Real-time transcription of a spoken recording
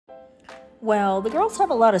Well, the girls have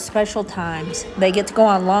a lot of special times. They get to go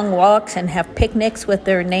on long walks and have picnics with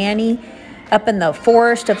their nanny up in the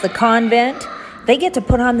forest of the convent. They get to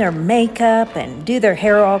put on their makeup and do their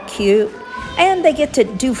hair all cute. And they get to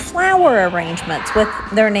do flower arrangements with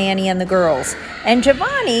their nanny and the girls. And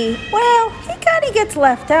Giovanni, well, he kind of gets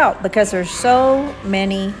left out because there's so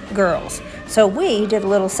many girls. So we did a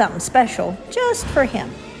little something special just for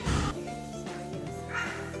him.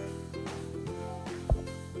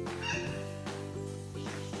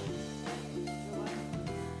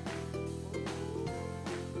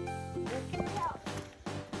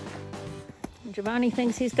 Giovanni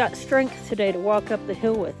thinks he's got strength today to walk up the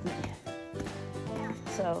hill with me.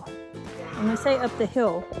 So, when I say up the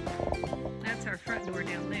hill, that's our front door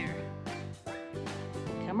down there.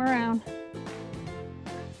 Come around.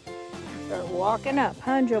 Start walking up,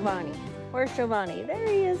 huh, Giovanni? Where's Giovanni? There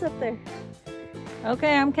he is up there.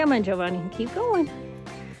 Okay, I'm coming, Giovanni. Keep going.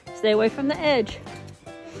 Stay away from the edge.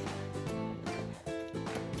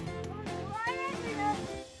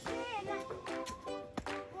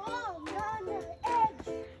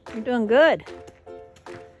 You're doing good.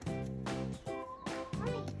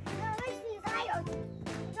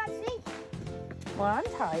 Well, I'm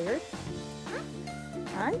tired.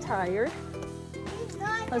 I'm tired.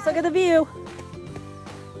 Let's look at the view.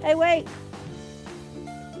 Hey, wait.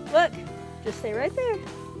 Look. Just stay right there.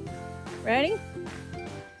 Ready?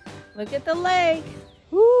 Look at the lake.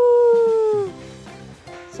 Woo!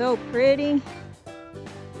 So pretty.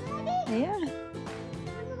 Yeah.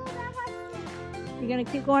 You gonna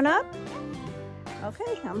keep going up?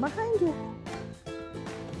 Okay, I'm behind you.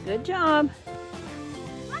 Good job.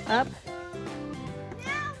 Up.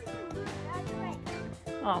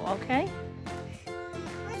 Oh, okay.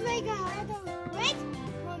 Let's wait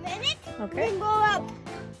for a minute. Okay. Then go up.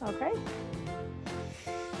 Okay.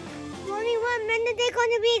 Mommy, what minute they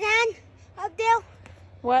gonna be done up there?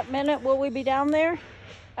 What minute will we be down there?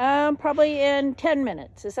 Probably in 10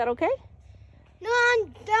 minutes. Is that okay? No,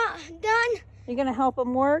 I'm done. You're gonna help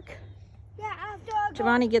him work? Yeah, after I go.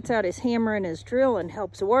 Giovanni gets out his hammer and his drill and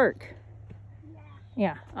helps work.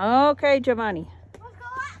 Yeah. Okay, Giovanni. Let's go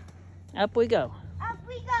up. Up we go. Up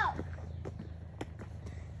we go.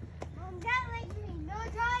 Mom, that makes me no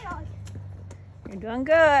tired. You're doing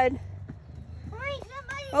good. Mommy,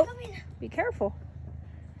 somebody's coming up. Be careful.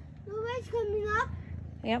 Nobody's coming up.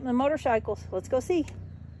 Yep, the motorcycles. Let's go see.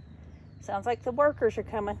 Sounds like the workers are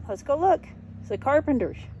coming. Let's go look. It's the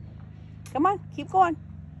carpenters. Come on, keep going.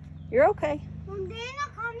 You're okay. Mom, they're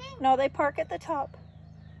not coming. No, they park at the top.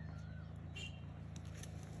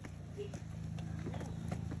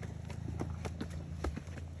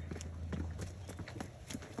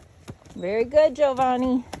 Very good,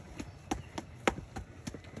 Giovanni.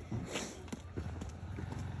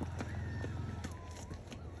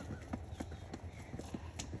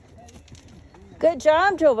 Good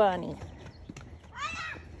job, Giovanni.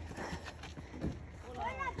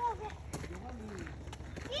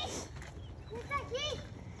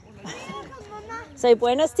 Say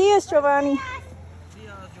buenos dias, Giovanni.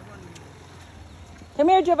 Come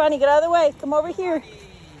here, Giovanni. Get out of the way. Come over here.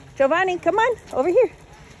 Giovanni, come on. Over here.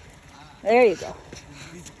 There you go.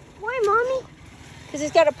 Why, Mommy? Because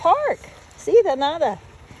he's got to park. See, the nada.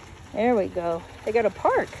 There we go. They got to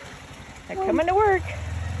park. They're coming to work.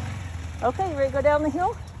 Okay, you ready to go down the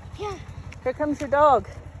hill? Yeah. Here comes your dog.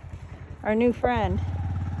 Our new friend.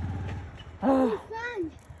 Oh.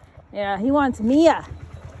 Fun. Yeah, he wants Mia.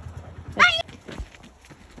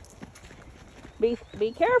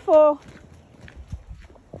 Be careful.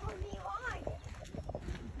 Mommy, why?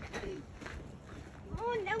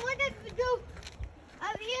 Oh, then what did we do?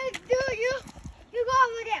 You go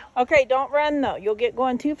over there. Okay, don't run though. You'll get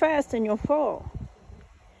going too fast and you'll fall.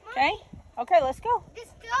 Okay? Okay, let's go. This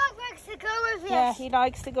dog likes to go with us. Yeah, he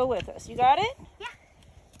likes to go with us. You got it? Yeah.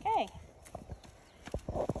 Okay.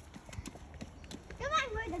 Come on,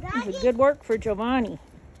 where's the This doggy? is good work for Giovanni.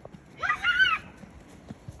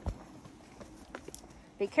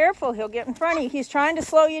 Be careful, he'll get in front of you. He's trying to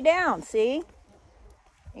slow you down, see?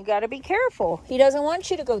 You got to be careful. He doesn't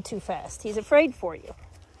want you to go too fast. He's afraid for you.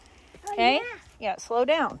 Okay? Oh, Yeah, slow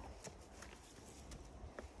down.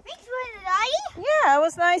 Thanks for the doggy. Yeah, it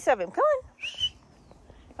was nice of him. Come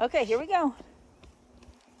on. Okay, here we go.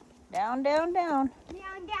 Down, down, down.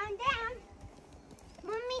 Down, down, down.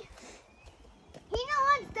 Mommy, you know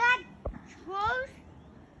what's that close?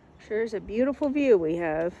 Sure is a beautiful view we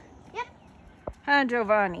have. Yep. Huh,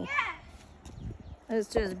 Giovanni? Yeah. It's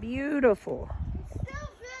just beautiful. It's still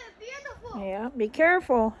very beautiful. Yeah, be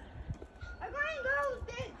careful. I'm going to go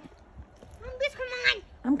big. Come on.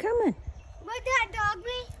 I'm coming. Where'd that dog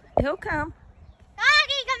be? He'll come.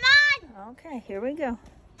 Doggy, come on. Okay, here we go.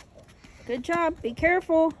 Good job. Be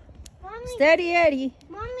careful. Mommy. Steady, Eddie.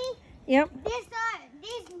 Mommy. Yep.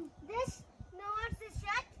 This no wants to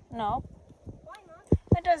shut? No, Why not?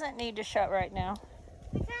 it doesn't need to shut right now.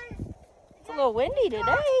 Because It's a little windy today.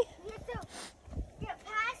 you have to get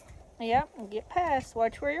past. Yep, and get past.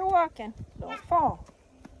 Watch where you're walking. Don't fall.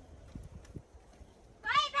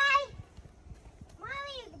 Bye-bye.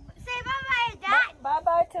 Mommy, say bye-bye to Dad.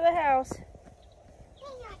 Bye-bye to the house.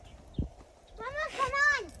 Mama, come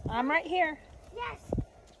on. I'm right here. Yes.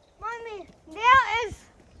 Mommy, there is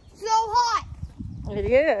so hot. It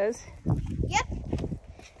is. Yep.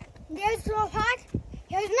 There's so hot.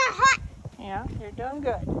 Here's not hot. Yeah, you're doing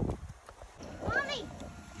good. Mommy,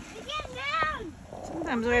 you're getting down.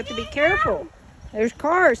 Sometimes we have to be careful. There's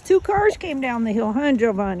cars. 2 cars came down the hill, huh,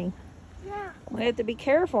 Giovanni? Yeah. We have to be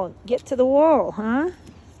careful. Get to the wall, huh?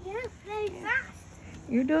 Yeah, very fast.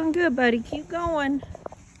 You're doing good, buddy. Keep going.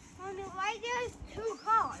 Mommy, why there's 2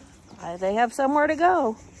 cars? They have somewhere to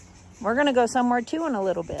go. We're going to go somewhere, too, in a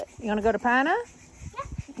little bit. You want to go to Pana?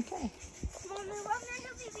 Yeah. Okay. Mommy, what kind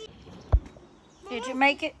of Did you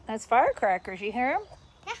make it? That's firecrackers. You hear them?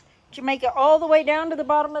 Yeah. Did you make it all the way down to the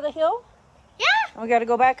bottom of the hill? Yeah. And we got to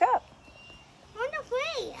go back up. On the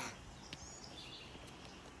way.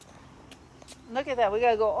 Look at that. We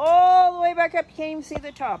got to go all the way back up. You can't even see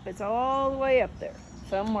the top. It's all the way up there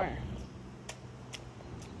somewhere.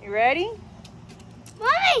 You ready?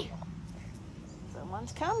 Mommy.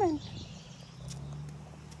 Someone's coming.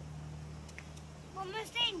 I'm gonna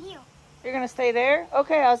stay in here. You're going to stay there?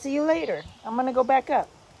 Okay, I'll see you later. I'm going to go back up.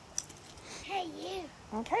 Hey, you.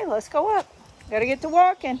 Okay, let's go up. Got to get to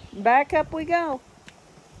walking. Back up we go.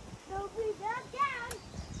 Don't be back down.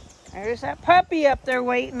 There's that puppy up there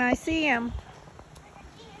waiting. I see him.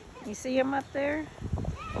 You see him up there?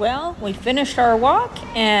 Well, we finished our walk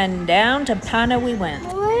and down to Pana we went.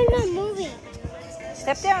 Why not moving?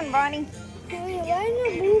 Step down, Bonnie. Mommy, why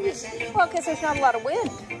not moving? Well, because there's not a lot of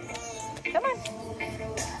wind. Come on.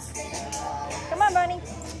 Come on, Bonnie.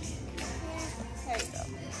 There you go.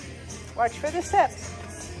 Watch for the steps.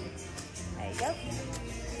 There you go.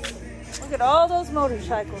 Look at all those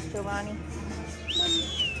motorcycles, Giovanni.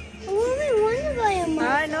 I really want to buy a motorcycle.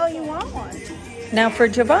 I know you want one. Now for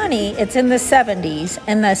Giovanni, it's in the 70s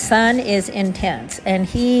and the sun is intense and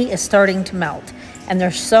he is starting to melt. And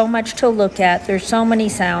there's so much to look at. There's so many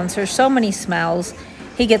sounds. There's so many smells.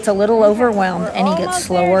 He gets a little overwhelmed and he gets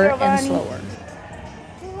slower and slower.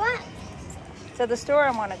 What? To the store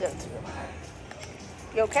I want to go to.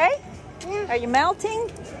 You okay? Yeah. Are you melting?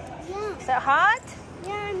 Yeah. Is that hot?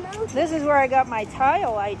 Yeah, I'm melting. This is where I got my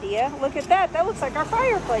tile idea. Look at that. That looks like our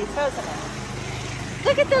fireplace, doesn't it?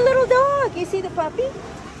 Look at the little dog. You see the puppy?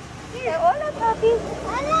 Here. Hola, puppy.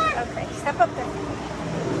 Hola. Okay, step up there.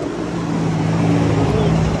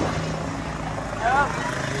 Oh,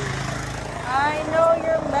 I know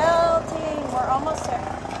you're melting. We're almost there.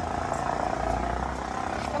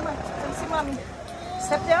 Come on, come see mommy.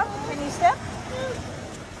 Step down. Can you step?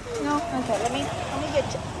 No. Okay. Let me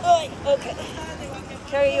get you. Oh, okay.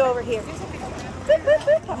 Carry you over here. Boop, boop,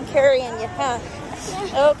 boop. I'm carrying you, huh?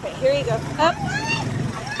 Okay. Here you go. Up.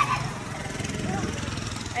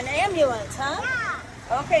 An ambulance, huh?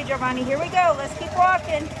 Yeah. Okay, Giovanni. Here we go. Let's keep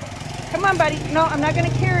walking. Come on, buddy. No, I'm not going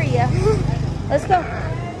to carry you. Let's go.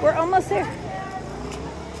 We're almost there.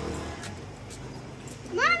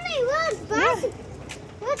 Mommy, look, baskets.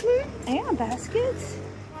 Look, Mom. Yeah, baskets.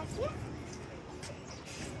 Baskets?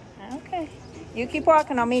 Okay. You keep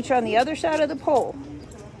walking. I'll meet you on the other side of the pole.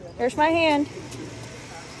 There's my hand.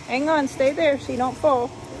 Hang on. Stay there so you don't fall.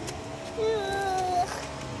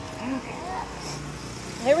 Okay.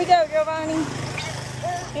 Here we go, Giovanni.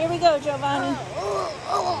 Here we go, Giovanni.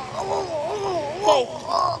 Okay.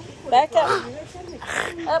 Back up.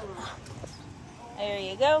 Up. There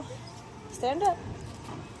you go. Stand up.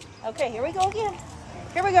 Okay, here we go again.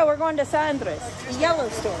 Here we go. We're going to Sandra's, the yellow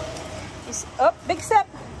store. Oh, big step.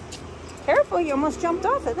 Careful, you almost jumped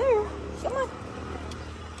off of there. Come on.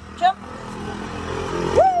 Jump.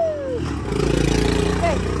 Woo!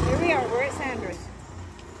 Okay, here we are. We're at Sandra's.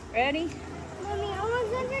 Ready? Mommy, I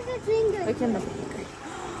want under the finger. Look in the bakery.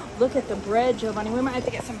 Look at the bread, Giovanni. We might have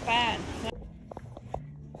to get some pan.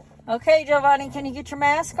 Okay, Giovanni, can you get your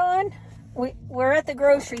mask on? We're at the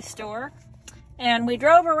grocery store. And we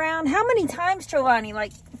drove around, how many times, Giovanni?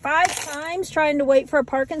 Like 5 times trying to wait for a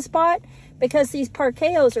parking spot because these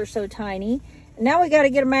parqueos are so tiny. And now we got to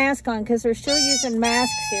get a mask on because they're still using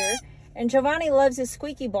masks here. And Giovanni loves his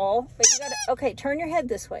squeaky ball. But you got to, okay, turn your head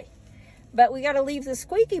this way. But we got to leave the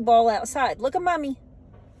squeaky ball outside. Look at Mommy.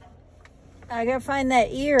 I got to find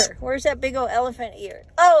that ear. Where's that big old elephant ear?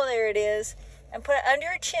 Oh, there it is. And put it under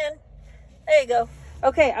your chin. There you go.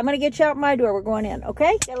 Okay, I'm going to get you out my door. We're going in,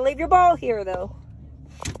 okay? Gotta leave your ball here, though.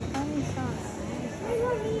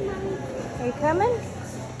 Are you coming?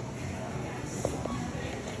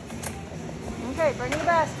 Okay, bring your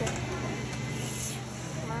basket.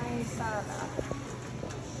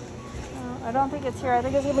 I don't think it's here. I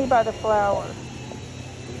think it's going to be by the flower.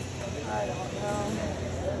 I don't know.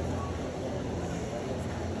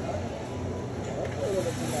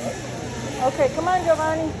 Okay, come on,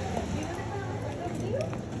 Giovanni.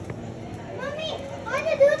 Mommy, I want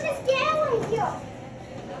to do the scale here.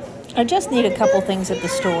 I just need a couple things at the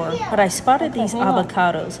store, but I spotted these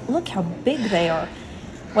avocados. Look how big they are.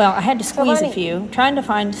 Well, I had to squeeze a few, trying to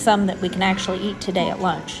find some that we can actually eat today at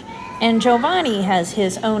lunch. And Giovanni has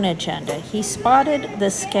his own agenda. He spotted the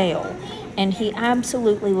scale, and he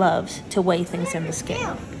absolutely loves to weigh things in the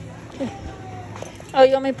scale. Oh,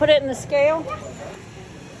 you want me to put it in the scale?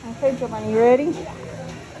 Okay, Giovanni, you ready?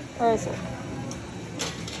 Where is it?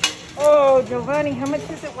 Oh, Giovanni, how much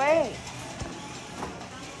does it weigh?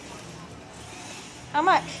 How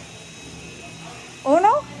much?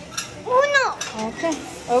 Uno? Uno. Okay.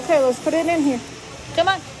 Okay, let's put it in here. Come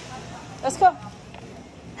on. Let's go.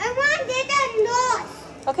 I want it and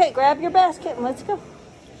lost. Okay, grab your basket and let's go.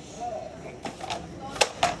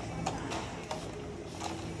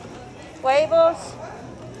 Huevos.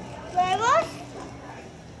 Huevos?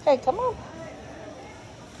 Okay, come on.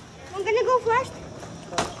 I'm gonna go first.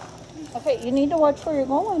 Okay, you need to watch where you're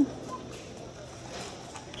going.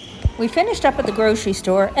 We finished up at the grocery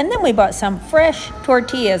store, and then we bought some fresh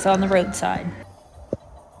tortillas on the roadside.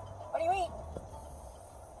 What do you eat?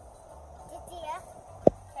 Tortilla.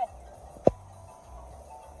 Okay.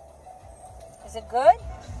 Is it good?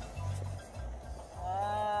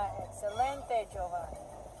 Ah, excelente, Giovanni.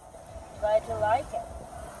 Glad you like it.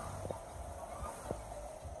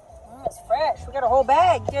 It's fresh. We got a whole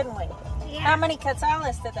bag, didn't we? Yeah. How many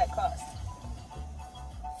quetzales did that cost?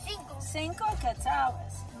 Cinco. 5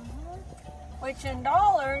 quetzales. Which in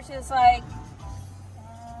dollars is like,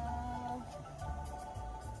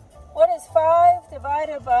 what is 5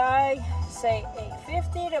 divided by, say,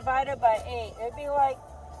 850 divided by 8? It'd be like,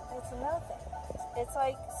 it's nothing. It's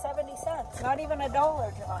like 70 cents, not even $1,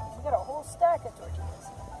 John. We got a whole stack of tortillas.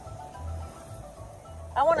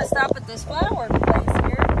 I want to stop at this flower place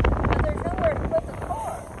here, but there's nowhere to put the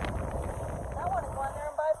car. I want to go in there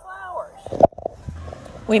and buy flowers.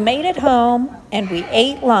 We made it home, and we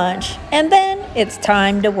ate lunch, and then it's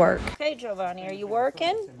time to work. Okay, Giovanni, are you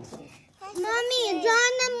working? Mommy,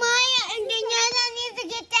 John and Maya and Daniela need to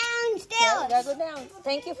get downstairs. Yeah, gotta go down.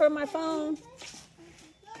 Thank you for my phone.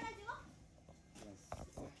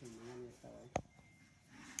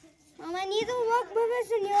 Mama need to work with us,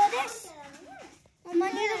 señores. Mama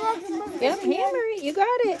need to work with us. Yep, hammer it. You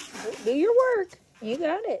got it. Do your work. You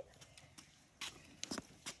got it.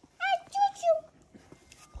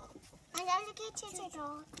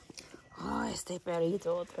 Oh, este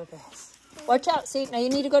perrito otra vez. Watch out, see, now you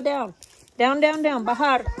need to go down. Down, down, down.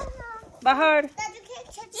 Bajar. Bajar.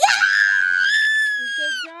 Yeah!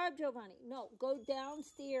 Good job, Giovanni. No, go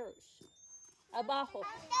downstairs. Abajo.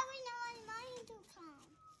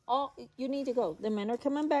 Oh, you need to go. The men are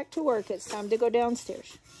coming back to work. It's time to go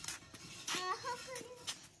downstairs.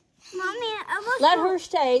 Mommy, let her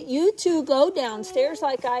stay. You two go downstairs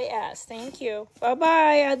like I asked. Thank you.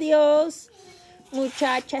 Bye-bye. Adios.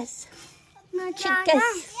 Muchachas.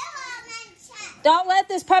 Chicas. Don't let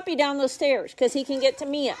this puppy down those stairs because he can get to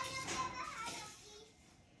Mia.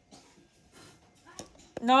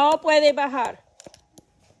 No puede bajar.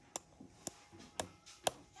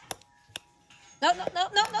 No, no, no,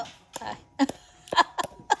 no, no.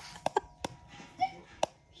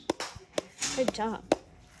 Good job.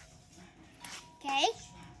 Okay.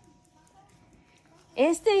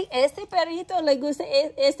 Este perrito le gusta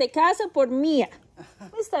este casa por Mía.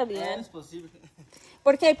 Está bien. Es posible.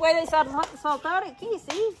 Porque puede saltar aquí,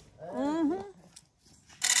 sí.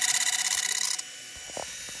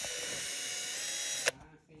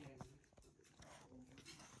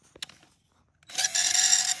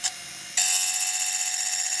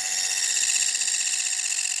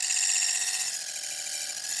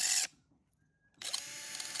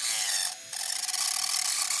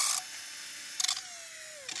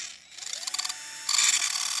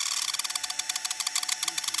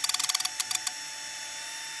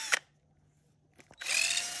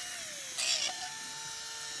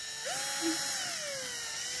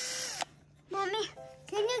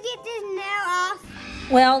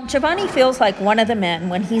 Well, Giovanni feels like one of the men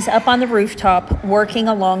when he's up on the rooftop working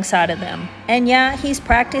alongside of them. And yeah, he's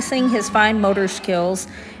practicing his fine motor skills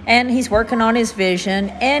and he's working on his vision,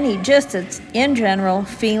 and he just is, in general,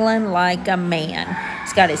 feeling like a man.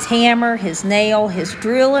 He's got his hammer, his nail, his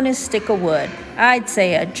drill, and his stick of wood. I'd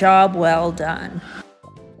say a job well done.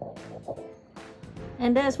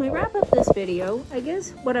 And as we wrap up this video, I guess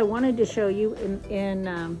what I wanted to show you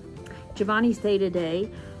in Giovanni's day-to-day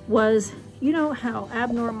was, you know, how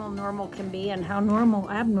abnormal normal can be and how normal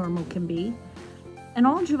abnormal can be. And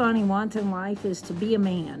all Giovanni wants in life is to be a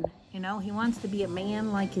man. You know, he wants to be a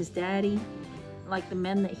man like his daddy, like the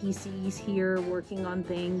men that he sees here working on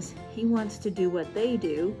things. He wants to do what they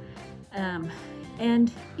do.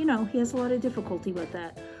 And, you know, he has a lot of difficulty with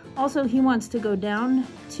that. Also, he wants to go down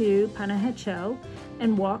to Panajachel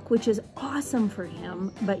and walk, which is awesome for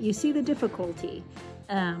him, but you see the difficulty.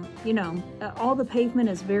 You know, all the pavement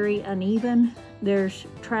is very uneven. There's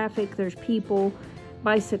traffic, there's people,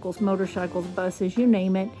 bicycles, motorcycles, buses, you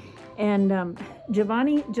name it. And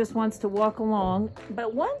Giovanni just wants to walk along,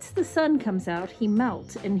 but once the sun comes out, he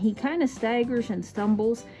melts and he kind of staggers and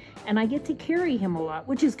stumbles, and I get to carry him a lot,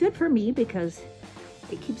 which is good for me because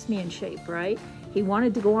it keeps me in shape, right? He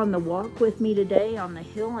wanted to go on the walk with me today on the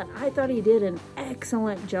hill, and I thought he did an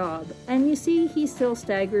excellent job. And you see, he still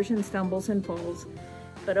staggers and stumbles and falls,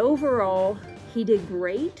 but overall, he did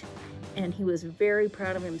great. And he was very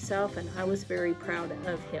proud of himself, and I was very proud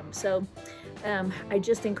of him. So I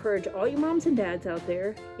just encourage all you moms and dads out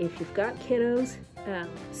there, if you've got kiddos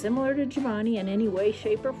similar to Giovanni in any way,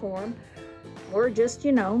 shape, or form, or just,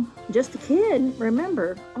 you know, just a kid,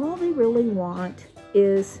 remember, all they really want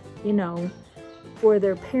is, you know, for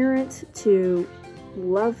their parents to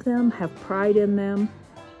love them, have pride in them,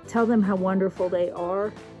 tell them how wonderful they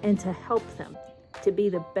are, and to help them to be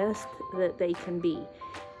the best that they can be.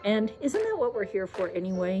 And isn't that what we're here for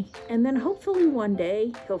anyway? And then hopefully one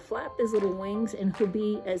day he'll flap his little wings and he'll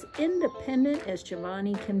be as independent as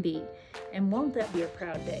Giovanni can be. And won't that be a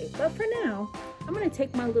proud day? But for now, I'm going to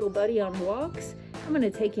take my little buddy on walks. I'm going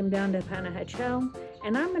to take him down to Panajachel,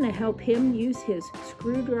 and I'm going to help him use his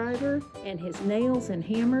screwdriver and his nails and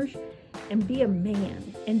hammers and be a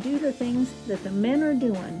man and do the things that the men are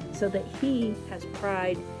doing so that he has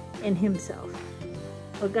pride in himself.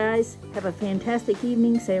 Well, guys, have a fantastic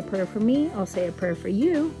evening. Say a prayer for me. I'll say a prayer for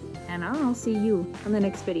you. And I'll see you on the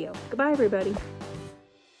next video. Goodbye, everybody.